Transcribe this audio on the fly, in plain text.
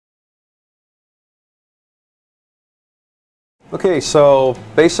Okay, so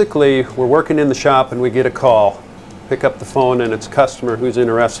basically we're working in the shop and we get a call. Pick up the phone and it's a customer who's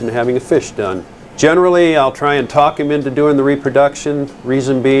interested in having a fish done. Generally, I'll try and talk him into doing the reproduction.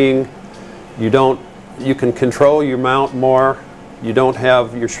 Reason being, you can control your mount more. You don't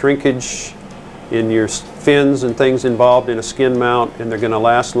have your shrinkage in your fins and things involved in a skin mount, and they're going to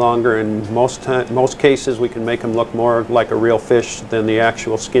last longer. In most cases, we can make them look more like a real fish than the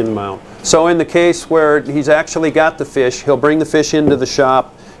actual skin mount. So in the case where he's actually got the fish, he'll bring the fish into the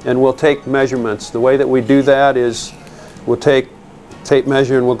shop and we'll take measurements. The way that we do that is we'll take tape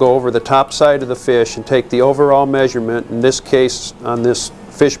measure and we'll go over the top side of the fish and take the overall measurement. In this case, on this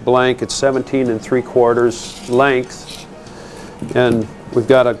fish blank, it's 17 3/4 length, and we've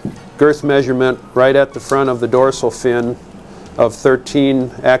got a girth measurement right at the front of the dorsal fin of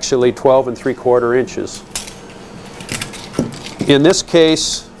 13, actually 12 3/4 inches. In this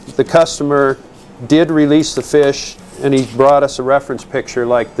case, the customer did release the fish and he brought us a reference picture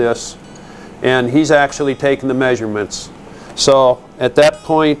like this, and he's actually taken the measurements. So at that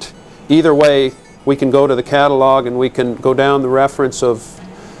point, either way, we can go to the catalog and we can go down the reference of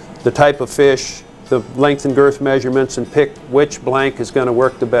the type of fish, the length and girth measurements, and pick which blank is going to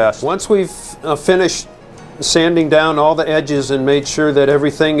work the best. Once we've finished sanding down all the edges and made sure that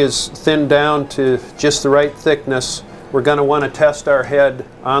everything is thinned down to just the right thickness, we're going to want to test our head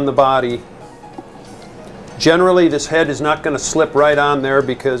on the body. Generally, this head is not going to slip right on there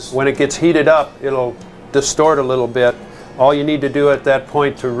because when it gets heated up, it'll distort a little bit. All you need to do at that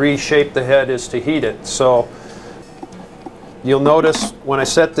point to reshape the head is to heat it. So you'll notice when I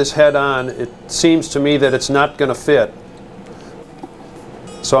set this head on, it seems to me that it's not going to fit.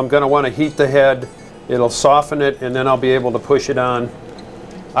 So I'm going to want to heat the head. It'll soften it and then I'll be able to push it on.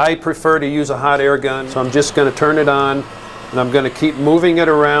 I prefer to use a hot air gun, so I'm just going to turn it on and I'm going to keep moving it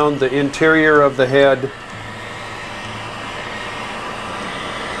around the interior of the head.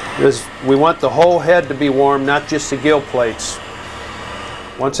 We want the whole head to be warm, not just the gill plates.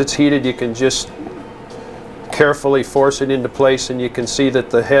 Once it's heated, you can just carefully force it into place and you can see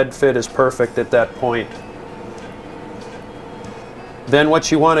that the head fit is perfect at that point. Then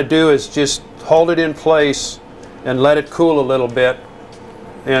what you want to do is just hold it in place and let it cool a little bit,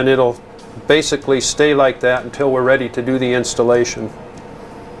 and it'll basically stay like that until we're ready to do the installation.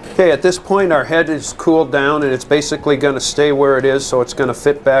 Okay, at this point our head is cooled down and it's basically going to stay where it is, so it's going to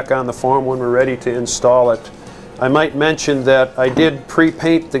fit back on the form when we're ready to install it. I might mention that I did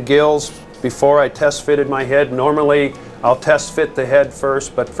pre-paint the gills before I test fitted my head. Normally I'll test fit the head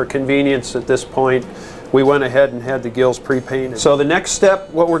first, but for convenience at this point we went ahead and had the gills pre-painted. So the next step,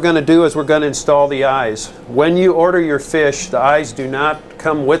 what we're going to do is we're going to install the eyes. When you order your fish, the eyes do not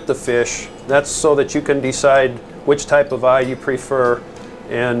come with the fish. That's so that you can decide which type of eye you prefer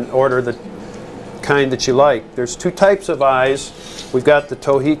and order the kind that you like. There's two types of eyes. We've got the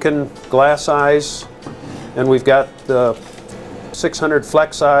Tohican glass eyes and we've got the 600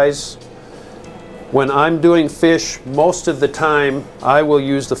 flex eyes. When I'm doing fish, most of the time I will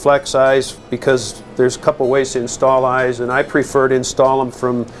use the flex eyes because there's a couple ways to install eyes, and I prefer to install them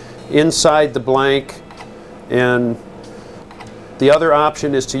from inside the blank, and the other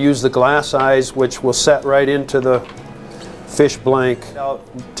option is to use the glass eyes, which will set right into the fish blank. Now,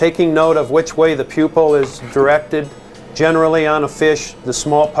 taking note of which way the pupil is directed, generally on a fish the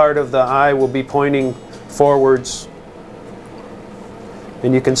small part of the eye will be pointing forwards,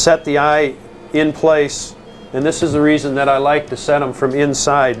 and you can set the eye in place, and this is the reason that I like to set them from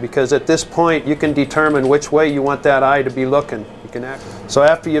inside, because at this point you can determine which way you want that eye to be looking. So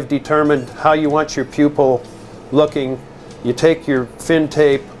after you've determined how you want your pupil looking, you take your fin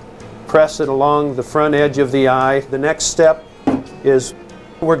tape, press it along the front edge of the eye. The next step is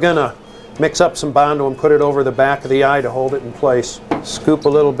we're going to mix up some Bondo and put it over the back of the eye to hold it in place. Scoop a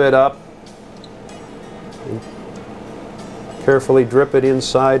little bit up. Carefully drip it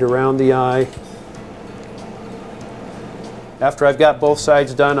inside around the eye. After I've got both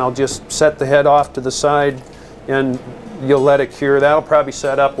sides done, I'll just set the head off to the side and you'll let it cure. That'll probably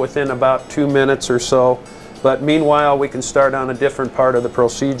set up within about 2 minutes or so. But meanwhile, we can start on a different part of the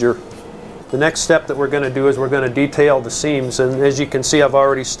procedure. The next step that we're going to do is we're going to detail the seams, and as you can see I've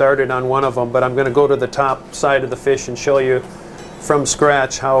already started on one of them, but I'm going to go to the top side of the fish and show you from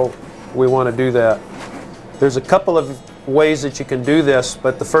scratch how we want to do that. There's a couple of ways that you can do this,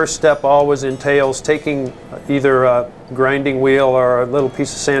 but the first step always entails taking either a grinding wheel or a little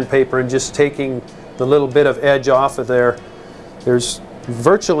piece of sandpaper and just taking the little bit of edge off of there. There's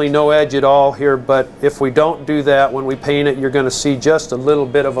virtually no edge at all here, but if we don't do that, when we paint it, you're going to see just a little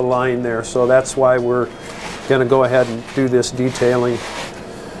bit of a line there. So that's why we're going to go ahead and do this detailing.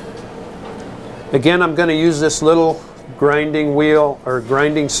 Again, I'm going to use this little grinding wheel or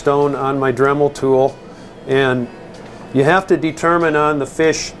grinding stone on my Dremel tool, and you have to determine on the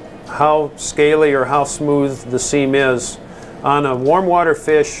fish how scaly or how smooth the seam is. On a warm water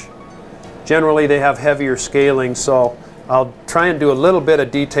fish, generally they have heavier scaling, so I'll try and do a little bit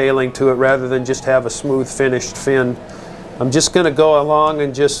of detailing to it rather than just have a smooth finished fin. I'm just going to go along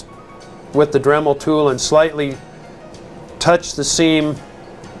and just with the Dremel tool and slightly touch the seam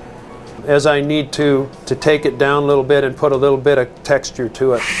as I need to take it down a little bit and put a little bit of texture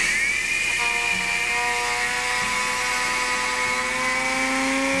to it.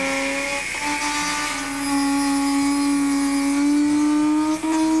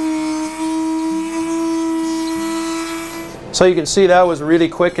 So you can see that was really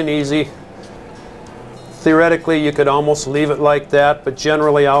quick and easy. Theoretically, you could almost leave it like that, but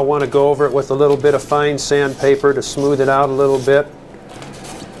generally I'll want to go over it with a little bit of fine sandpaper to smooth it out a little bit.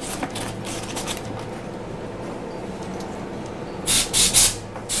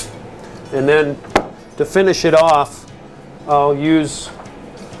 And then to finish it off, I'll use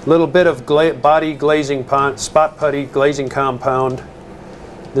a little bit of body glazing spot putty glazing compound.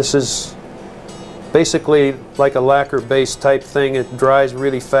 This is basically like a lacquer base type thing. It dries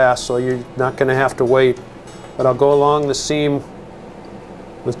really fast, so you're not going to have to wait. But I'll go along the seam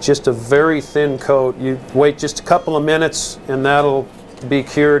with just a very thin coat. You wait just a couple of minutes and that'll be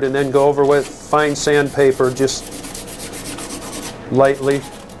cured, and then go over with fine sandpaper just lightly.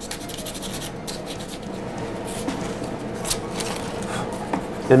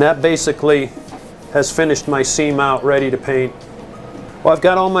 And that basically has finished my seam out, ready to paint. Well, I've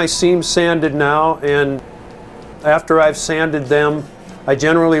got all my seams sanded now, and after I've sanded them, I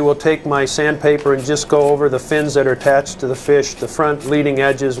generally will take my sandpaper and just go over the fins that are attached to the fish. The front leading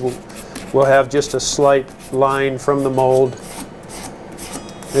edges will have just a slight line from the mold.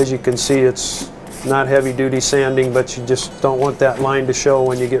 As you can see, it's not heavy-duty sanding, but you just don't want that line to show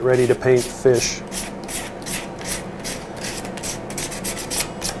when you get ready to paint the fish.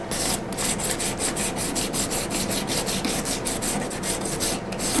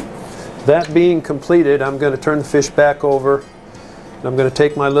 That being completed, I'm going to turn the fish back over, and I'm going to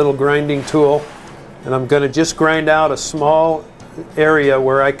take my little grinding tool, and I'm going to just grind out a small area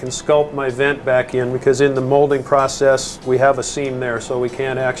where I can sculpt my vent back in, because in the molding process we have a seam there, so we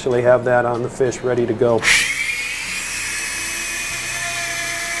can't actually have that on the fish ready to go.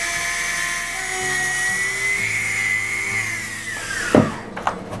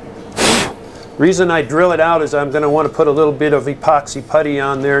 Reason I drill it out is I'm going to want to put a little bit of epoxy putty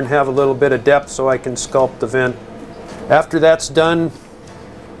on there and have a little bit of depth so I can sculpt the vent. After that's done,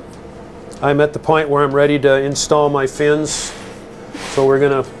 I'm at the point where I'm ready to install my fins. So we're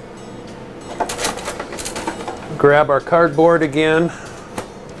going to grab our cardboard again,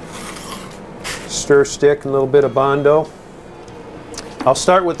 stir stick and a little bit of Bondo. I'll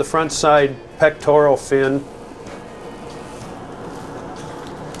start with the front side pectoral fin.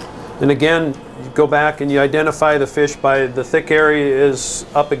 And again, you go back and you identify the fish by the thick area is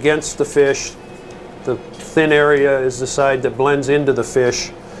up against the fish. The thin area is the side that blends into the fish.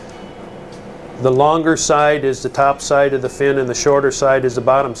 The longer side is the top side of the fin, and the shorter side is the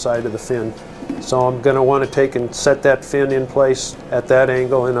bottom side of the fin. So I'm going to want to take and set that fin in place at that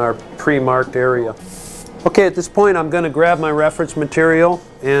angle in our pre-marked area. Okay, at this point I'm going to grab my reference material,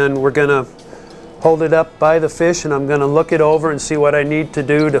 and we're going to hold it up by the fish, and I'm going to look it over and see what I need to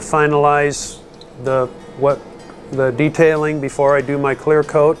do to finalize the detailing before I do my clear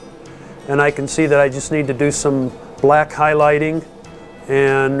coat. And I can see that I just need to do some black highlighting,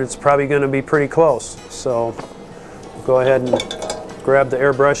 and it's probably going to be pretty close. So go ahead and grab the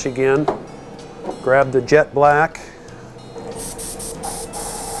airbrush again, grab the jet black,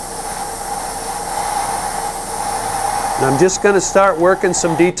 and I'm just going to start working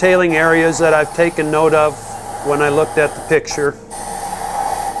some detailing areas that I've taken note of when I looked at the picture.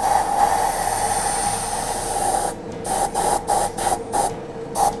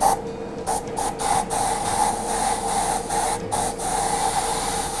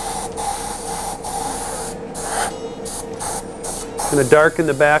 I'm going to darken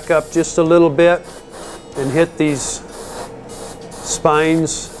the back up just a little bit and hit these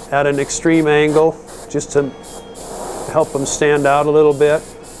spines at an extreme angle just to help them stand out a little bit.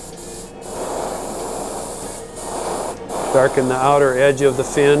 Darken the outer edge of the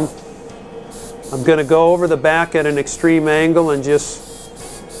fin. I'm going to go over the back at an extreme angle and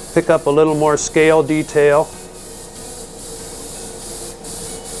just pick up a little more scale detail.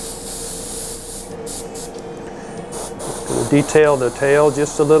 Going to detail the tail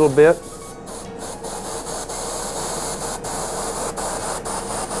just a little bit.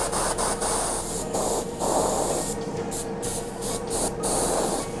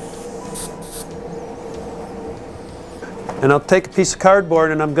 And I'll take a piece of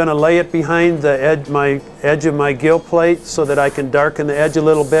cardboard and I'm going to lay it behind the edge of my gill plate so that I can darken the edge a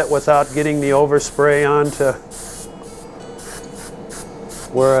little bit without getting the overspray onto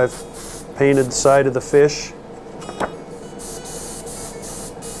where I've painted the side of the fish.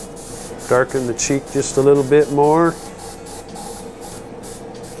 Darken the cheek just a little bit more.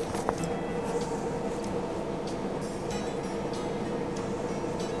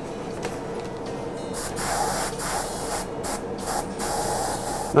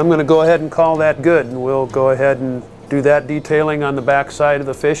 I'm going to go ahead and call that good, and we'll go ahead and do that detailing on the back side of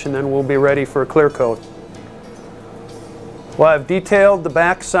the fish, and then we'll be ready for a clear coat. Well, I've detailed the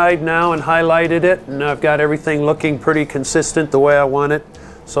back side now and highlighted it, and I've got everything looking pretty consistent the way I want it.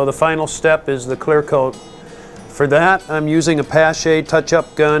 So the final step is the clear coat. For that, I'm using a Pache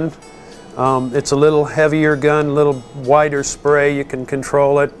touch-up gun. It's a little heavier gun, a little wider spray. You can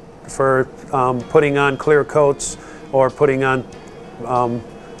control it for putting on clear coats or putting on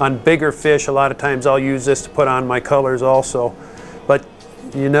bigger fish. A lot of times I'll use this to put on my colors also, but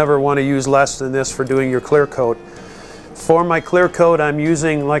you never want to use less than this for doing your clear coat. For my clear coat, I'm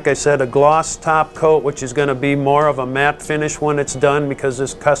using, like I said, a gloss top coat, which is going to be more of a matte finish when it's done, because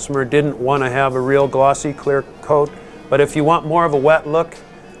this customer didn't want to have a real glossy clear coat. But if you want more of a wet look,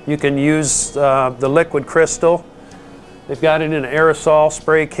 you can use the liquid crystal. They've got it in an aerosol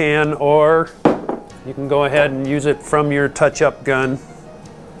spray can, or you can go ahead and use it from your touch-up gun.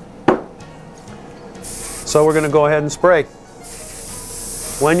 So we're going to go ahead and spray.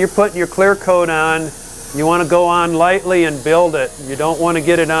 When you're putting your clear coat on, you want to go on lightly and build it. You don't want to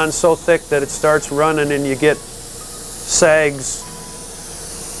get it on so thick that it starts running and you get sags.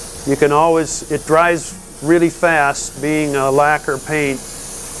 You can always, it dries really fast being a lacquer paint,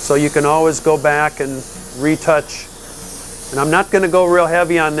 so you can always go back and retouch. And I'm not going to go real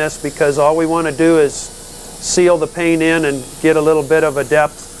heavy on this because all we want to do is seal the paint in and get a little bit of a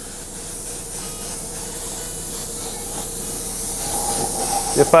depth.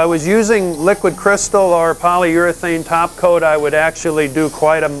 If I was using liquid crystal or polyurethane top coat, I would actually do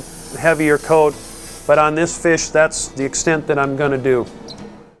quite a heavier coat, but on this fish, that's the extent that I'm going to do.